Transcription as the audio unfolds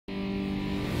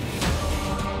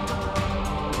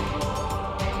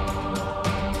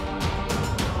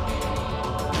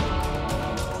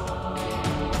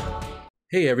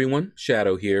Hey everyone,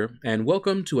 Shaedow here, and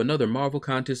welcome to another Marvel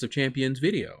Contest of Champions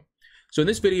video. So in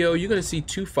this video, you're going to see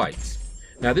two fights.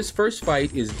 Now this first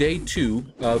fight is day 2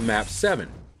 of map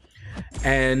 7.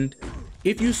 And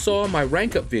if you saw my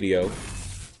rank up video,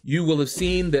 you will have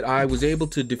seen that I was able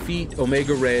to defeat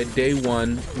Omega Red day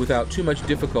 1 without too much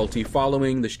difficulty,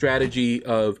 following the strategy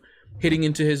of hitting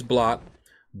into his block,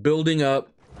 building up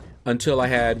until I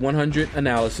had 100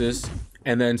 analysis,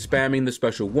 and then spamming the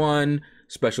special 1,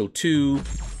 special 2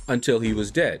 until he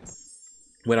was dead.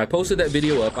 When I posted that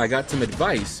video up, I got some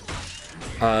advice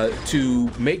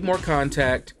to make more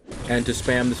contact and to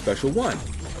spam the special 1.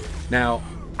 Now,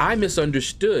 I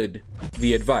misunderstood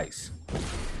the advice,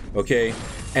 okay?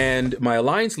 And my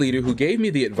alliance leader who gave me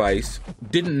the advice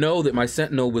didn't know that my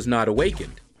Sentinel was not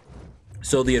awakened.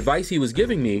 So the advice he was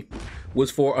giving me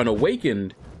was for an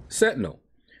awakened Sentinel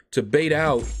to bait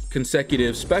out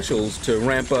consecutive specials to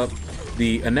ramp up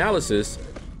the analysis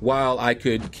while I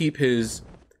could keep his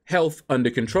health under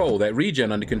control, that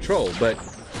regen under control. But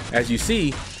as you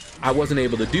see, I wasn't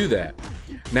able to do that.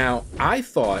 Now, I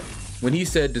thought when he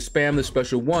said to spam the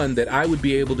special 1 that I would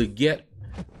be able to get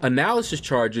analysis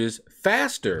charges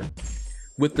faster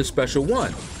with the special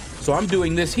 1. So I'm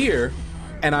doing this here,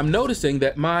 and I'm noticing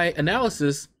that my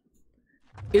analysis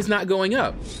is not going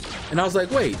up. And I was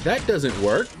like, wait, that doesn't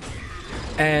work.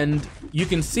 And you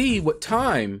can see what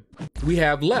time we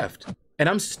have left. And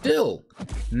I'm still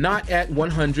not at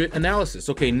 100 analysis.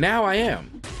 Okay, now I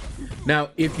am. Now,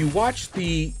 if you watch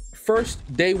the first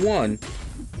day 1,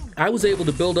 I was able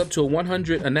to build up to a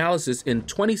 100 analysis in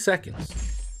 20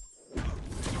 seconds.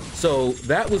 So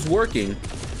that was working.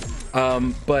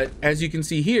 But as you can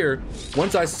see here,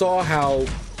 once I saw how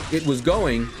it was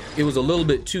going, it was a little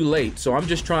bit too late. So I'm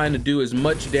just trying to do as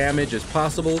much damage as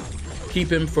possible, keep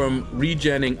him from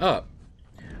regenning up.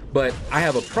 But I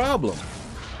have a problem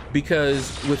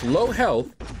because with low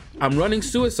health, I'm running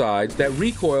suicides. That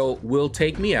recoil will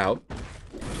take me out.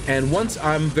 And once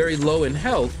I'm very low in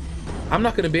health, I'm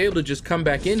not going to be able to just come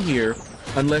back in here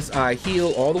unless I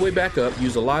heal all the way back up,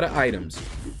 use a lot of items,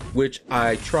 which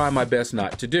I try my best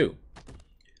not to do.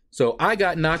 So I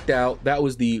got knocked out. That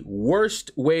was the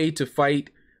worst way to fight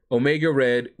Omega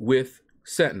Red with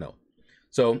Sentinel.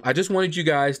 So I just wanted you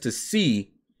guys to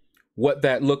see what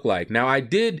that looked like. Now I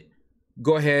did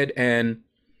go ahead and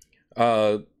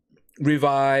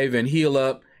revive and heal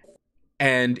up,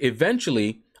 and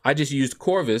eventually I just used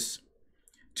Corvus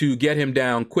to get him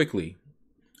down quickly.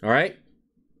 All right.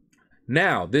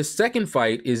 Now this second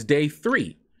fight is day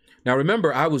 3. Now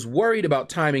remember, I was worried about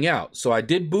timing out, so I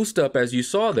did boost up as you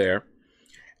saw there,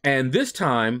 and this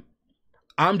time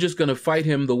I'm just going to fight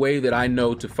him the way that I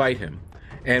know to fight him.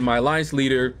 And my alliance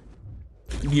leader,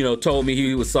 told me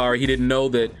he was sorry. He didn't know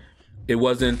that it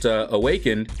wasn't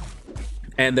awakened,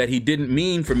 and that he didn't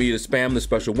mean for me to spam the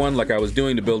special 1 like I was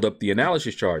doing to build up the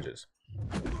analysis charges.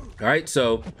 All right,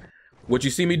 so what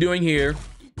you see me doing here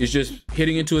is just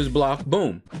hitting into his block,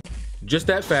 boom. Just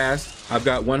that fast, I've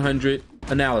got 100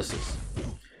 analysis.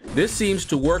 This seems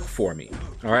to work for me,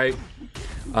 all right?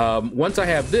 Once I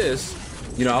have this,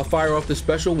 I'll fire off the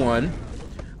special 1.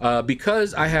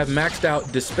 Because I have maxed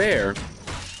out Despair,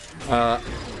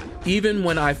 even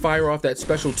when I fire off that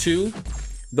special 2,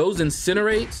 those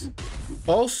incinerates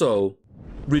also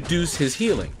reduce his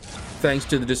healing thanks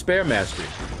to the Despair Mastery.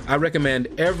 I recommend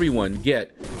everyone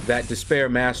get that Despair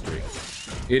Mastery.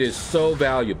 It is so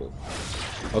valuable.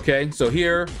 Okay, so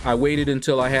here I waited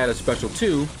until I had a special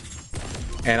 2,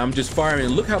 and I'm just firing,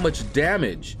 and look how much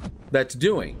damage that's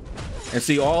doing. And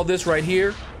see all this right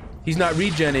here? He's not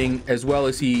regenning as well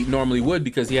as he normally would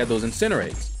because he had those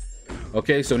incinerates.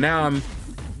 Okay, so now I'm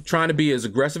trying to be as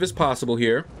aggressive as possible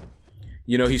here.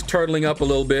 He's turtling up a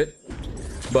little bit,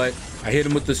 but I hit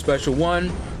him with the special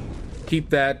 1, keep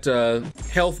that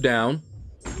health down,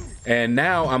 and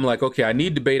now I'm like, okay, I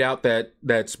need to bait out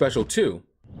that special 2.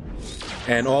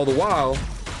 And all the while,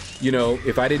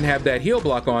 if I didn't have that heal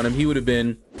block on him, he would have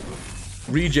been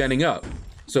regenning up.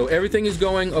 So everything is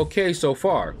going okay so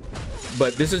far.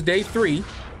 But this is day 3,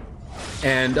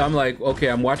 and I'm like, okay,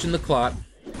 I'm watching the clock,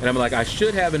 and I'm like, I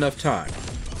should have enough time.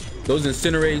 Those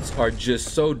incinerates are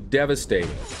just so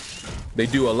devastating. They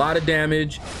do a lot of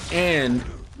damage and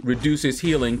reduce his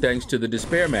healing thanks to the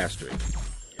Despair Mastery.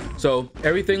 So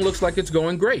everything looks like it's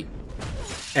going great.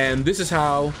 And this is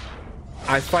how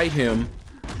I fight him,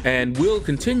 and will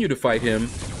continue to fight him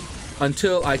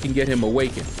until I can get him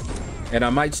awakened. And I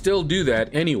might still do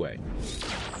that anyway.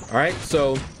 All right,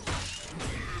 so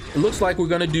it looks like we're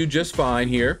gonna do just fine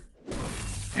here.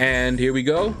 And here we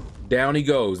go, down he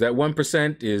goes. That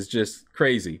 1% is just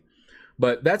crazy.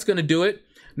 But that's gonna do it.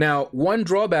 Now, one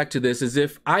drawback to this is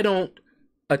if I don't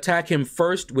attack him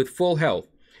first with full health.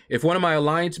 If one of my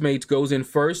alliance mates goes in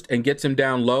first and gets him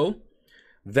down low,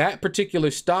 that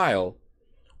particular style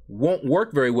won't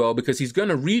work very well because he's going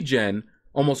to regen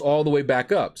almost all the way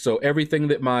back up. So everything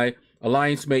that my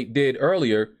alliance mate did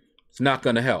earlier is not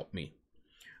going to help me.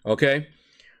 Okay?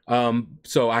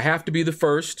 So I have to be the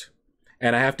first,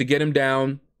 and I have to get him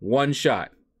down one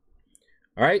shot.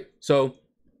 All right? So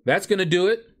that's going to do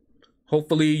it.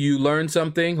 Hopefully you learned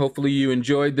something. Hopefully you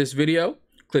enjoyed this video.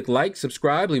 Click like,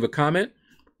 subscribe, leave a comment.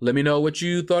 Let me know what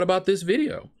you thought about this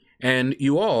video. And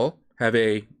you all have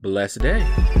a blessed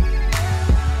day.